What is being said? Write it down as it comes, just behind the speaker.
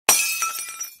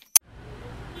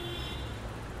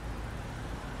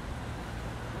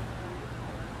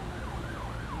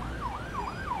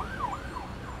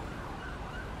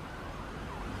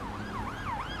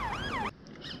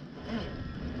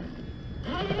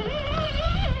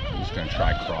just gonna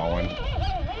try crawling.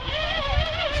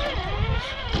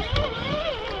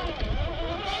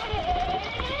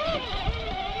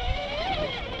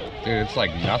 Dude, it's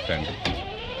like nothing.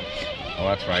 Oh,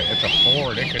 that's right. It's a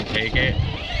Ford. It could take it.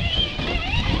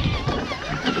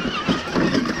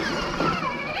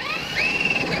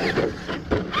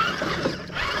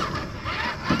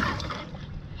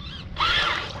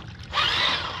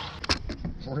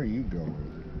 Where are you going?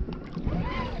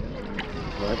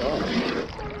 Right on.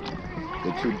 Is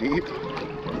it too deep?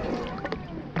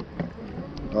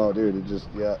 Oh, dude, it just,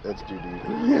 yeah, it's too deep.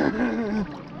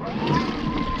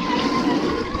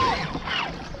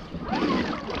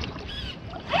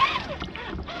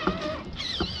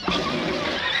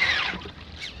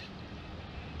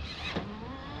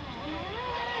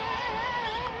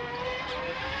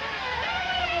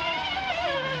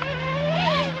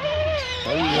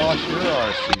 How do you wash your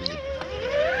RC?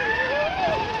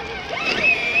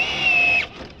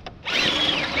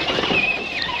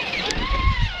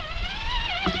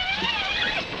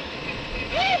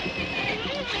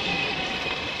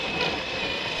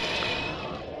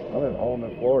 I've been holding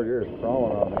the floor, you're just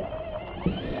crawling on me.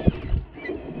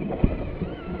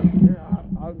 Here,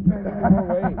 I'll take more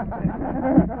weight.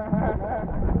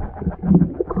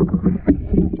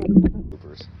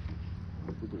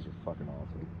 Coopers are fucking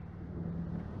awesome.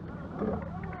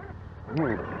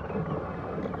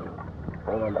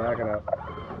 Hold on, backing up.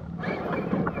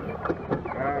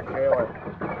 Ah, Caleb.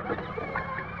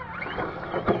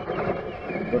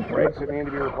 The brakes that need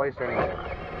to be replaced anyway.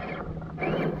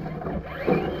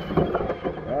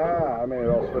 Ah, I made it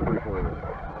all slippery for you.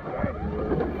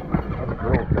 That's a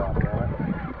girl job, man.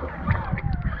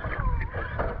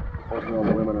 Fortunately, all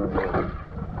the women are here.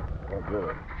 Don't do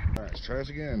it. Alright, let's try this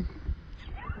again.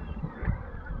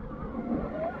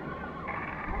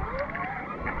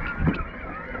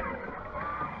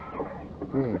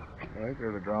 I think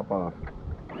there's a drop off.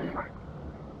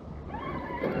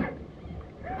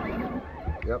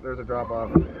 Yep, there's a drop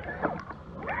off.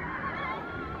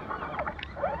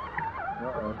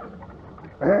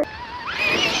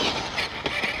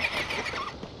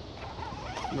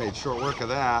 Made short work of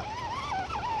that.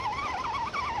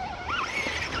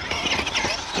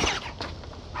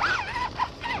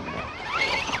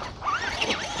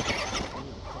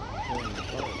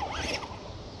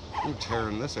 I'm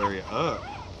tearing this area up.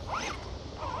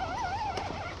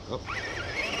 Oh.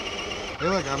 Hey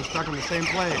look, I'm stuck in the same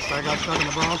place. I got stuck in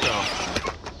the Bronco.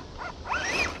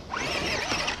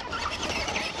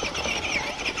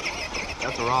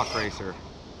 That's a rock racer.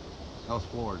 That was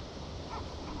floored.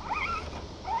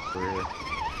 Over here.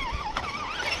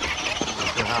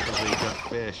 That's what happens when you got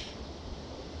fish.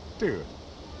 Dude.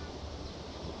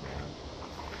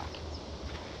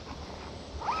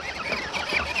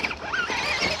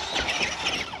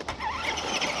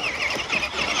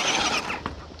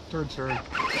 Third turn.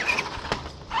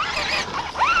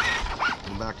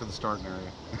 And back to the starting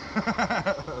area.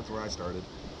 That's where I started.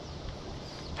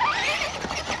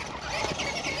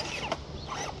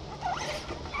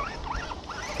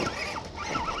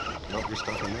 Nope, you're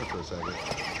stuck in there for a second.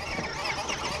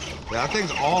 Yeah, that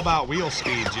thing's all about wheel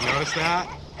speed. Did you notice that?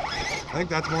 I think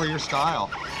that's more your style.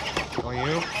 Don't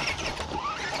you?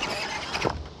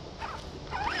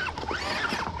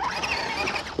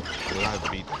 Dude, I've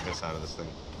beat the piss out of this thing.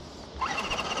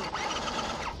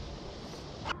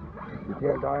 You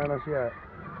can't die on us yet.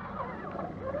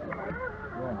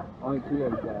 Yeah, only 2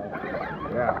 of guys.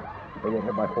 Yeah, they get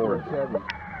hit by Fords.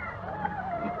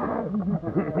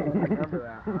 Remember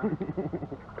that.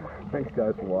 Thanks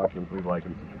guys for watching. Please like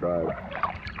and subscribe.